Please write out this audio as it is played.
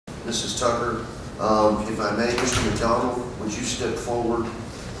Mrs. Tucker. If I may, Mr. McDonald, would you step forward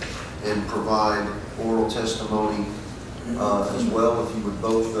and provide oral testimony as well? If you would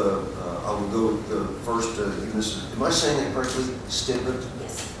both, I will go with the first, Mrs. Am I saying that correctly? Stedman?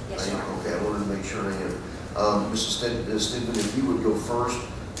 Yes. Yes, you are. Okay, I wanted to make sure I am. Mrs. Stedman, if you would go first,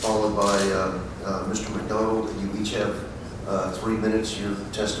 followed by Mr. McDonald, and you each have 3 minutes. You're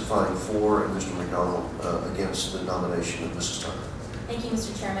testifying for, and Mr. McDonald against the nomination of Mrs. Tucker. Thank you,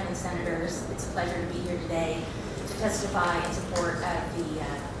 Mr. Chairman and Senators. It's a pleasure to be here today to testify in support of the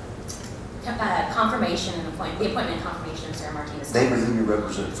confirmation and the appointment and confirmation of Sarah Martinez. Name and who you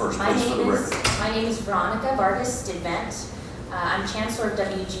represent first, please, for the record. My name is Veronica Vargas Stidvent. I'm Chancellor of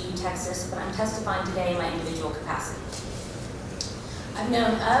WGU Texas, but I'm testifying today in my individual capacity. I've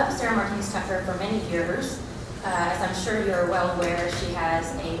known of Sarah Martinez Tucker for many years. As I'm sure you're well aware, she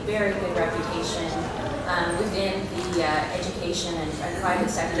has a very good reputation within the education and private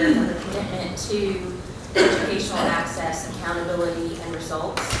sector for her commitment to educational access, accountability, and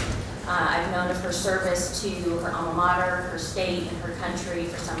results. I've known of her service to her alma mater, her state, and her country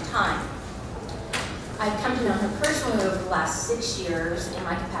for some time. I've come to know her personally over the last 6 years in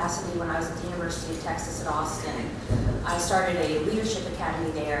my capacity when I was at the University of Texas at Austin. I started a leadership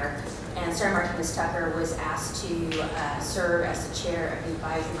academy there, and Sarah Martinez Tucker was asked to serve as the chair of the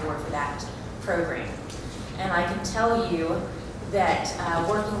advisory board for that program. And I can tell you that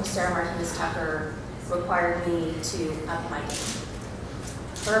working with Sarah Martinez Tucker required me to up my game.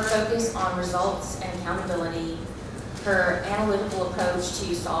 Her focus on results and accountability, her analytical approach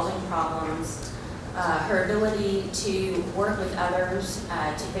to solving problems, her ability to work with others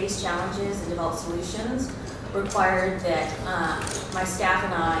to face challenges and develop solutions required that my staff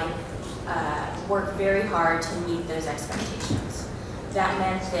and I work very hard to meet those expectations. That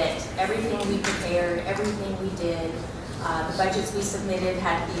meant that everything we prepared, everything we did, the budgets we submitted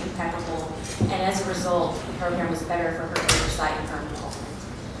had to be impeccable, and as a result, the program was better for her oversight and her involvement.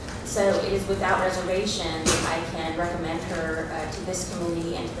 So it is without reservation that I can recommend her to this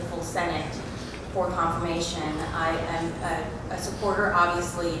committee and to the full Senate for confirmation. I am a supporter,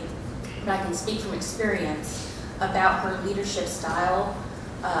 obviously, but I can speak from experience about her leadership style,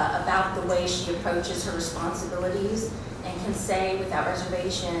 about the way she approaches her responsibilities, and can say without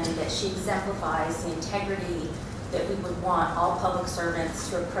reservation that she exemplifies the integrity that we would want all public servants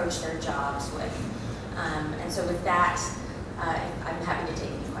to approach their jobs with. And so with that, I'm happy to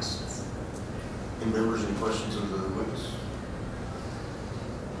take any questions. Any members, any questions of the witness?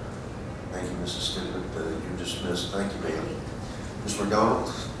 Thank you, Mrs. Stidman. You're dismissed. Thank you, ma'am. Mr.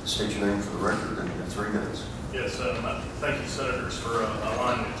 McDonald, state your name for the record and your 3 minutes. Yes, thank you, Senators, for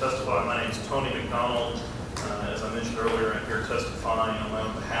allowing me to testify. My name is Tony McDonald. As I mentioned earlier, I'm here testifying on my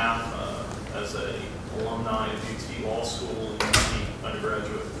own behalf as an alumni of UT Law School and UT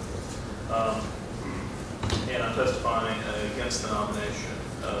undergraduate. And I'm testifying against the nomination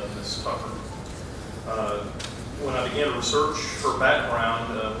of Ms. Tucker. When I began to research her background,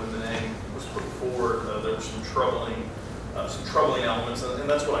 when the name was put forward, there were some troubling elements, and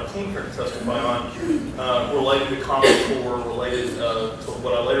that's what I came here to testify on, related to Common Core, related to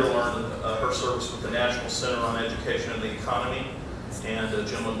what I later learned, her service with the National Center on Education and the Economy, and a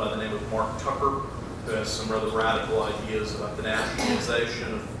gentleman by the name of Mark Tucker, who has some rather radical ideas about the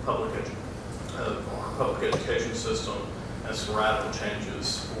nationalization of our public education system and some radical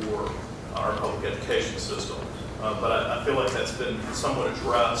changes for our public education system. But I feel like that's been somewhat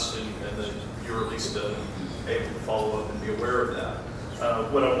addressed, and that you're at least able to follow up and be aware of that.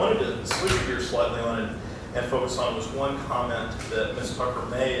 What I wanted to switch gears slightly on and focus on was one comment that Ms. Tucker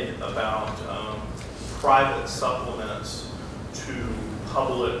made about private supplements to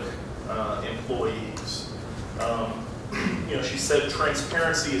public employees. She said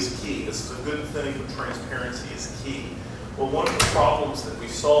transparency is key. This is a good thing, but transparency is key. Well, one of the problems that we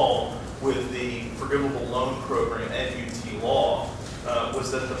saw with the forgivable loan program at UT Law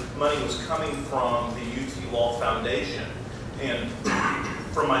was that the money was coming from the UT Law Foundation. And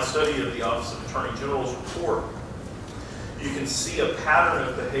from my study of the Office of Attorney General's report, you can see a pattern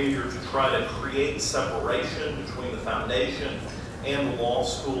of behavior to try to create separation between the foundation and the law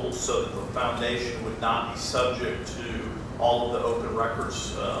school so that the foundation would not be subject to all of the open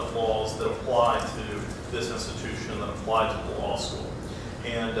records laws that apply to this institution, that apply to the law school.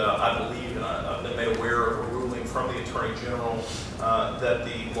 And I believe, and I've been made aware of a ruling from the Attorney General that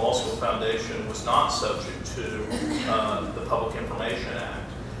the Law School Foundation was not subject to the Public Information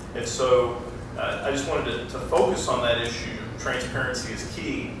Act. And so I just wanted to focus on that issue. Transparency is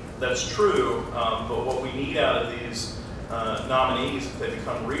key. That's true, but what we need out of these nominees, if they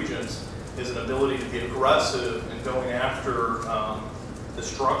become regents, is an ability to be aggressive in going after the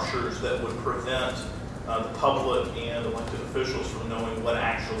structures that would prevent the public and elected officials from knowing what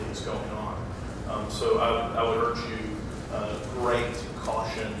actually is going on. So I would urge you great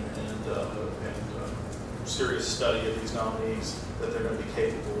caution and serious study of these nominees, that they're going to be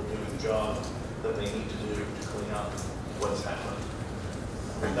capable of doing the job that they need to do to clean up what's happened.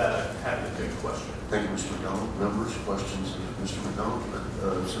 With that, I'm happy to take a question. Thank you, Mr. McDonald. Members, questions of Mr. McDonald?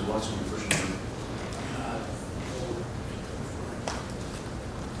 Mr. Watson, your first one.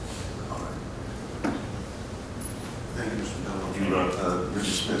 All right. Thank you, Mr. McDonald. You're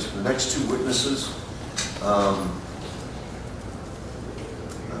dismissed. The next two witnesses,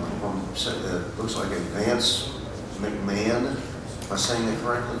 looks like a Vance McMahon. Am I saying that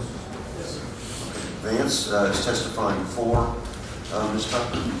correctly? Yes, sir. Okay. Vance is testifying for Ms.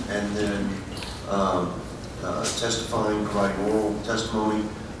 Tucker, and then testifying, providing oral testimony,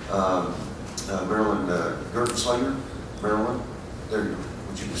 Marilyn Gertenslager. Marilyn, there you go.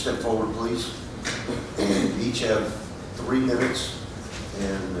 Would you step forward, please? And each have 3 minutes.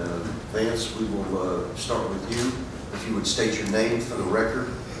 And Vance, we will start with you. If you would state your name for the record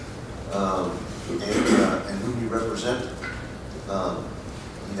and who you represent.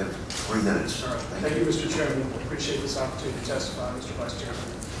 You have 3 minutes. All right. Thank you, Mr. Chairman. I appreciate this opportunity to testify, Mr. Vice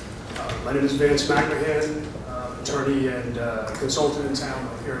Chairman. My name is Vance McMahon, attorney and consultant in town.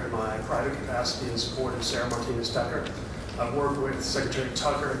 I'm here in my private capacity in support of Sarah Martinez Tucker. I've worked with Secretary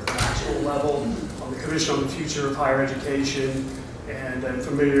Tucker at the national level on the Commission on the Future of Higher Education, and I'm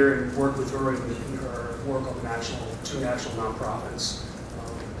familiar and worked with her in her work on the two national nonprofits.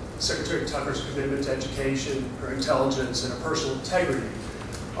 Secretary Tucker's commitment to education, her intelligence, and her personal integrity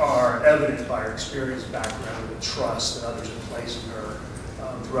are evident by her experience, background, and trust that others have placed in her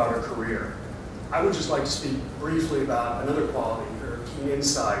throughout her career. I would just like to speak briefly about another quality, her keen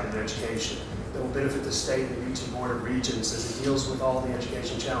insight in education that will benefit the state and the UT Board of Regents as it deals with all the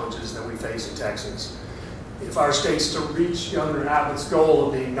education challenges that we face in Texas. If our state's to reach Governor Abbott's goal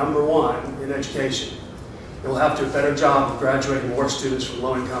of being #1 in education, it will have to do a better job of graduating more students from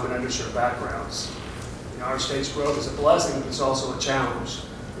low-income and underserved backgrounds. Our state's growth is a blessing, but it's also a challenge.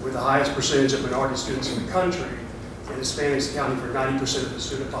 With the highest percentage of minority students in the country, and Hispanics accounting for 90% of the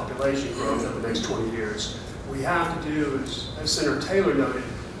student population growth over the next 20 years, we have to do, as Senator Taylor noted,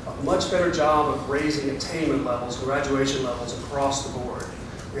 a much better job of raising attainment levels, graduation levels across the board.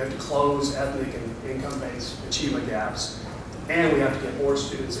 We have to close ethnic and income-based achievement gaps, and we have to get more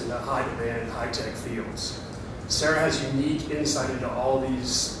students into high-demand, high-tech fields. Sarah has unique insight into all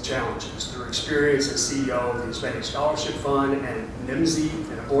these challenges through experience as CEO of the Hispanic Scholarship Fund and NIMSI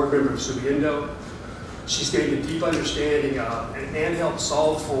and a board member of Subiendo. She's gained a deep understanding of and helped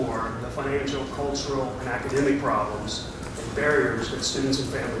solve for the financial, cultural, and academic problems and barriers that students and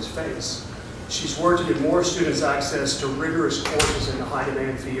families face. She's worked to get more students access to rigorous courses in the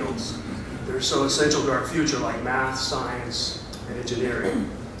high-demand fields that are so essential to our future, like math, science, and engineering.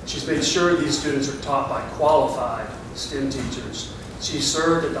 She's made sure these students are taught by qualified STEM teachers. She's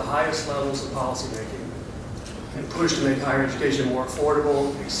served at the highest levels of policymaking and pushed to make higher education more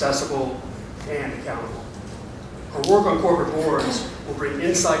affordable, accessible, and accountable. Her work on corporate boards will bring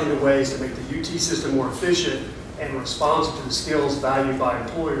insight into ways to make the UT system more efficient and responsive to the skills valued by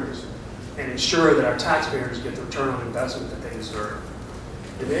employers, and ensure that our taxpayers get the return on investment that they deserve.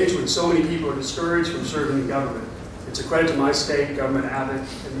 In an age when so many people are discouraged from serving in government, it's a credit to my state, Government Abbott,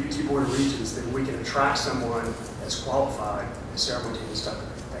 and the UT Board of Regents that we can attract someone as qualified as Sarah Martinez Tucker.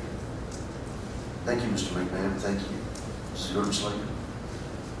 Thank you. Thank you, Mr. McMahon. Thank you. Mrs. Gertenslager.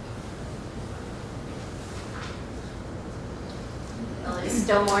 Well, it's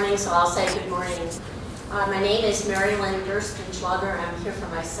still morning, so I'll say good morning. My name is Mary Lynn Gerstenschlager. I'm here for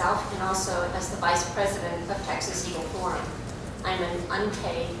myself and also as the Vice President of Texas Eagle Forum. I'm an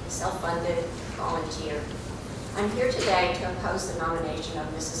unpaid, self-funded volunteer. I'm here today to oppose the nomination of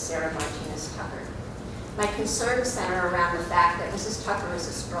Mrs. Sarah Martinez Tucker. My concerns center around the fact that Mrs. Tucker is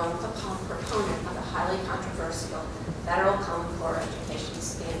a strong proponent of the highly controversial federal Common Core education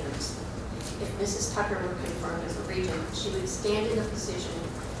standards. If Mrs. Tucker were confirmed as a regent, she would stand in a position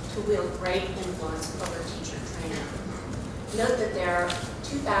to wield great influence over teacher training. Note that there are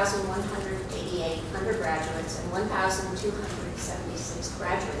 2,188 undergraduates and 1,276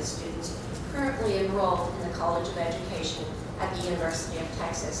 graduate students currently enrolled in the College of Education at the University of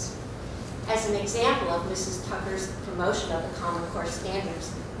Texas. As an example of Mrs. Tucker's promotion of the Common Core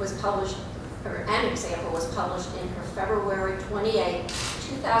standards was published, or an example was published in her February 28,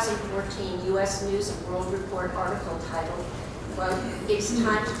 2014 U.S. News and World Report article titled, quote, "It's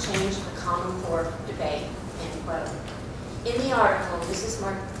time to change the Common Core debate," end quote. In the article, Mrs.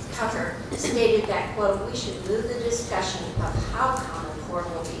 Tucker stated that, quote, "We should move the discussion of how Common Core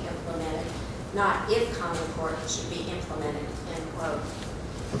will be implemented, not if Common Core should be implemented, end quote.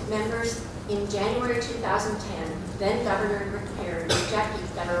 Members, in January 2010, then Governor Rick Perry rejected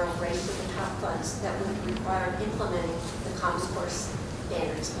federal race to the top funds that would require implementing the Common Core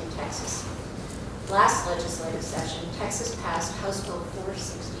standards in Texas. Last legislative session, Texas passed House Bill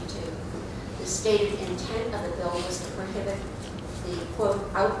 462. The stated intent of the bill was to prohibit the, quote,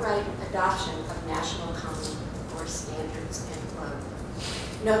 outright adoption of national Common Core standards, end quote.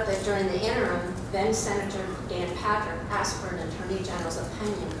 Note that during the interim, then Senator Dan Patrick asked for an Attorney General's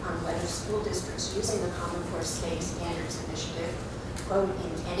opinion on whether school districts using the Common Core State Standards Initiative, quote,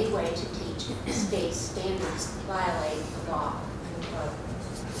 in any way to teach state standards violate the law, end quote.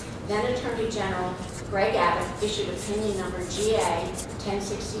 Then Attorney General Greg Abbott issued opinion number GA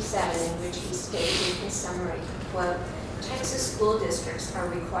 1067, in which he stated in his summary, quote, Texas school districts are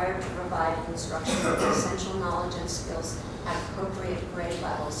required to provide instruction of essential knowledge and skills at appropriate grade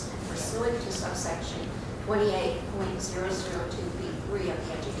levels, and pursuant to subsection 28.002B3 of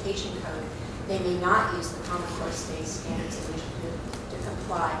the Education Code, they may not use the Common Core State Standards Initiative to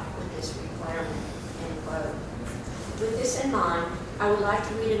comply with this requirement, end quote. With this in mind, I would like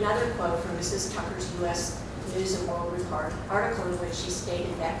to read another quote from Mrs. Tucker's U.S. News and World Report article in which she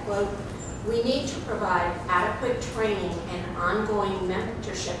stated that, quote, we need to provide adequate training and ongoing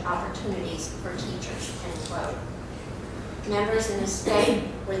mentorship opportunities for teachers, end quote. Members, in a state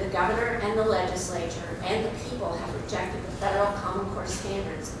where the governor and the legislature and the people have rejected the federal Common Core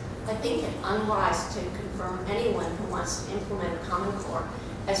standards, I think it unwise to confirm anyone who wants to implement Common Core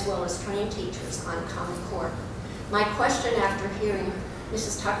as well as train teachers on Common Core. My question after hearing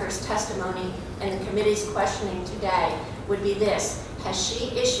Mrs. Tucker's testimony and the committee's questioning today would be this: has she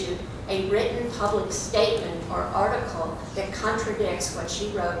issued a written public statement or article that contradicts what she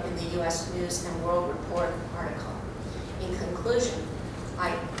wrote in the U.S. News and World Report article? In conclusion,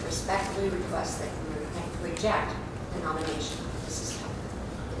 I respectfully request that you reject the nomination of Mrs. Tucker.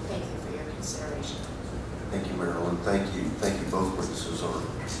 And thank you for your consideration. Thank you, Marilyn. Thank you. Thank you. Both witnesses are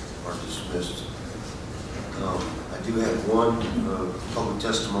dismissed. I do have one public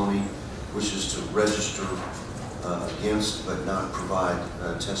testimony wishes to register against but not provide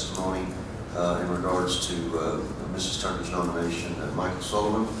testimony in regards to Mrs. Tucker's nomination. Michael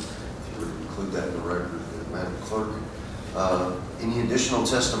Sullivan, if you would include that in the record, Madam Clerk. Any additional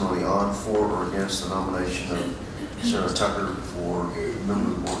testimony on, for, or against the nomination of Sarah Tucker for member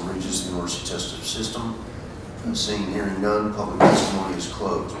of the Board of Regents of the University Test System? Seeing and hearing none, public testimony is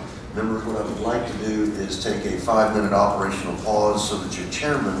closed. Members, what I would like to do is take a 5-minute operational pause so that your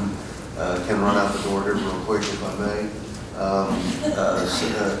chairman can run out the door here real quick, if I may.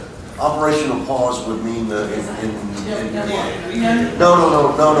 Operational pause would mean no. I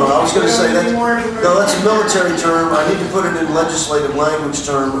was going to say that. No, that's a military term. I need to put it in legislative language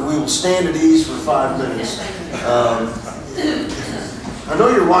term. But we will stand at ease for 5 minutes. I know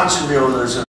you're watching me over there.